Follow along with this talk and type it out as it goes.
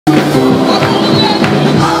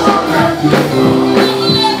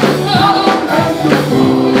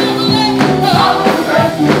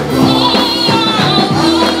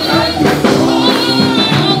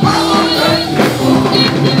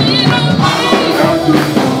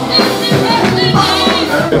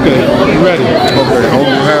ready. Okay, on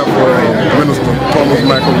behalf of Minister Thomas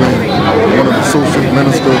McElveen, one of the associate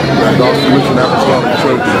ministers at the Austin Mission Apostolic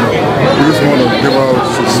Church, we just want to give our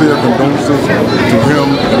sincere condolences to him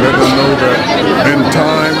and let him know that in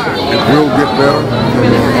time it will get better.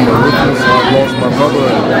 I'm a witness. I've lost my mother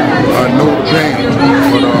and I know the pain,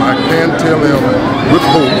 but I can tell him with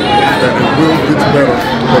hope that it will get better,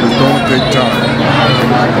 but it's going to take time.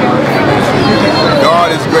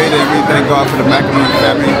 God is great, and we thank God for the McElveen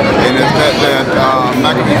family, and it's that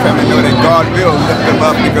McElveen family know that God will lift them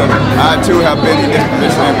up, because I too have been in this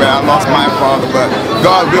position where I lost my father, but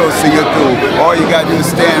God will see you through. All you got to do is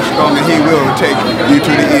stand strong, and He will take you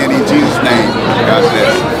to the end in Jesus' name. God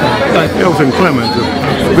bless. Elton Clemens,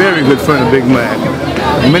 a very good friend of Big Mac.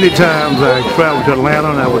 Many times I traveled to Atlanta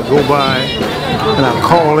and I would go by and I'd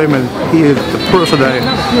call him, and he is the person that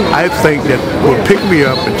I think that will pick me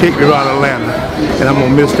up and take me around Atlanta, and I'm going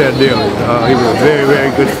to miss that dearly. He was a very, very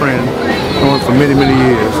good friend, known for many, many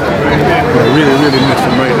years. I really, really miss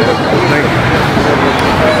him right there. Thank you.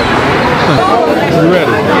 You ready?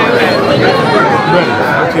 Ready.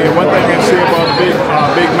 Okay, one thing I can say about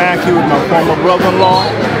Big Mac, he was my former brother-in-law.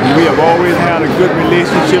 We have always had a good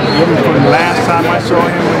relationship, even from the last time I saw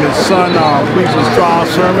him when his son preached his trial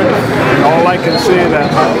sermon. And all I can say is that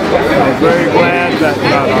I'm very glad that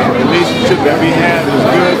the relationship that we have is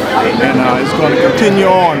good, and it's going to continue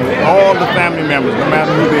on with all the family members, no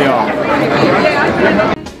matter who they are.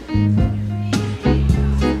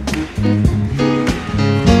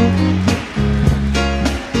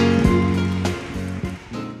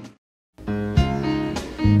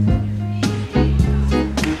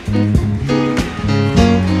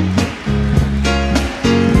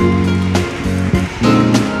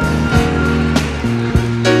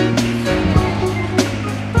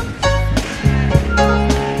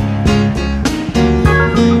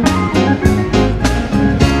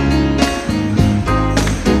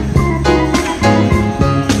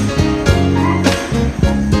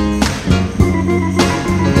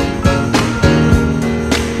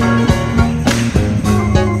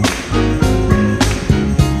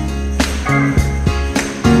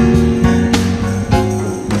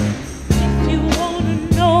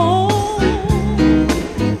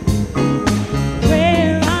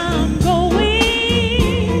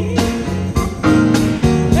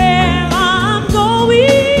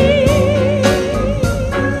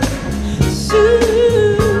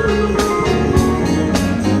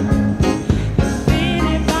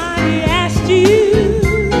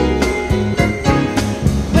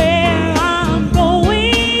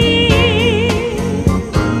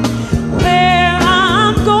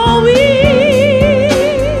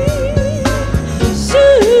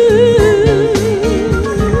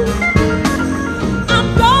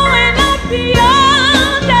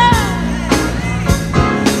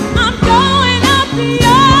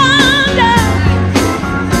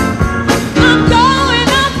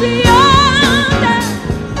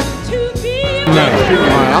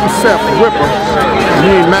 I'm Seth Ripper.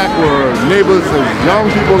 Me and Mac were neighbors as young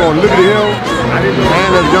people on Liberty Hill,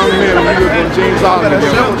 and as young men we lived on James Island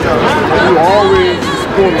together. We were always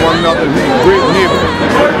supporting one another. He was a great neighbor.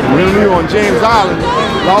 When we were on James Island,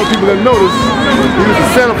 a lot of people didn't notice, he was the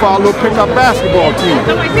center for our little pickup basketball team.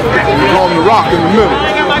 We called him the Rock in the middle.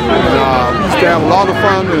 And, we used to have a lot of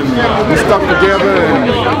fun, and we stuck together, and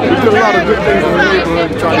we did a lot of good things in the neighborhood,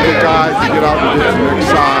 trying to get guys to get out and get some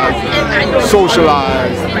exercise,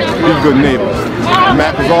 socialize, be good neighbors.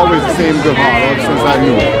 Mac was always the same good heart ever since I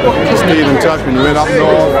knew him. He stayed in touch when he went up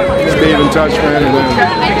north, stayed in touch, man, and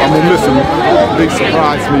I'm going to miss him. Big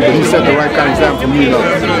surprise to me, but he set the right kind of example for me and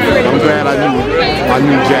others. I'm glad I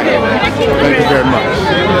knew Jack. Thank you very much.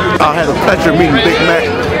 I had the pleasure of meeting Big Mac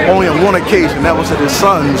only on one occasion. That was at his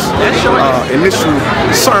son's initial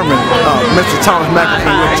sermon, Mr. Thomas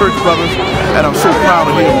McElveen with Church Brothers, and I'm so proud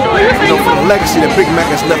of him, you know, for the legacy that Big Mac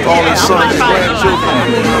has left all his sons, his grandchildren,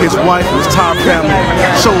 his wife, his entire family.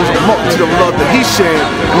 Shows a multitude of love that he shared,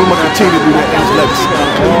 and we must continue to do that in his legacy.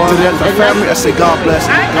 To the family, I say God bless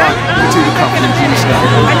and God continue to comfort in Jesus' name.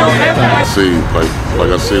 See, like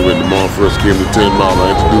I said, when the mom first came to 10 Mile,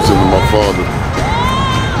 I introduced him to my father.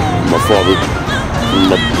 My father, you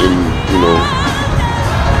know,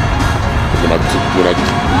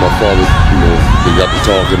 my father, you know, they got to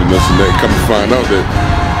talking and this and that, come to find out that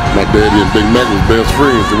my daddy and Big Mac was best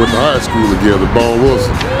friends. They went to high school together, Bone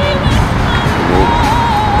Wilson. You know,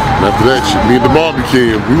 and after that, me and the mom we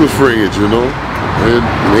was friends, you know. And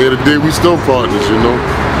the end of the day, we still partners, you know.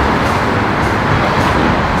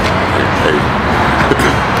 Hey.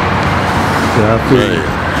 Yeah, I feel it.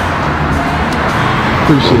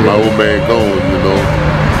 Appreciate my old man going, you know.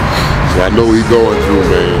 So I know what he's going through,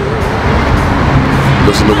 man.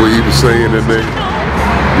 listen to what he was saying, and they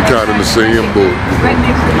kind of in the same boat.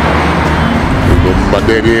 You know, my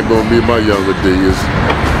daddy ain't gonna be in my younger days,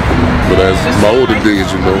 but as my older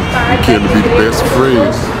days, you know, we came to be the best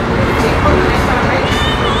friends.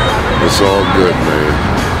 It's all good, man.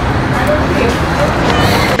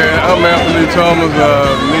 Yeah, I'm Anthony Thomas.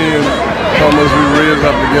 Me and Thomas, we raised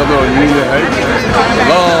up together on Union Heights a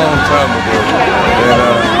long time ago,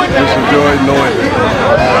 and just enjoyed knowing it.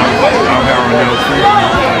 I'm Aaron Nelson,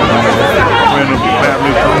 friend of the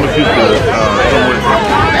family. Thomas used to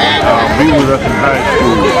be with us in high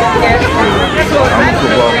school. I'm a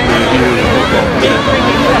football player, he is a football player.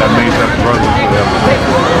 That makes us brothers forever.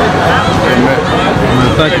 Amen.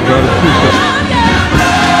 Thank you, brother.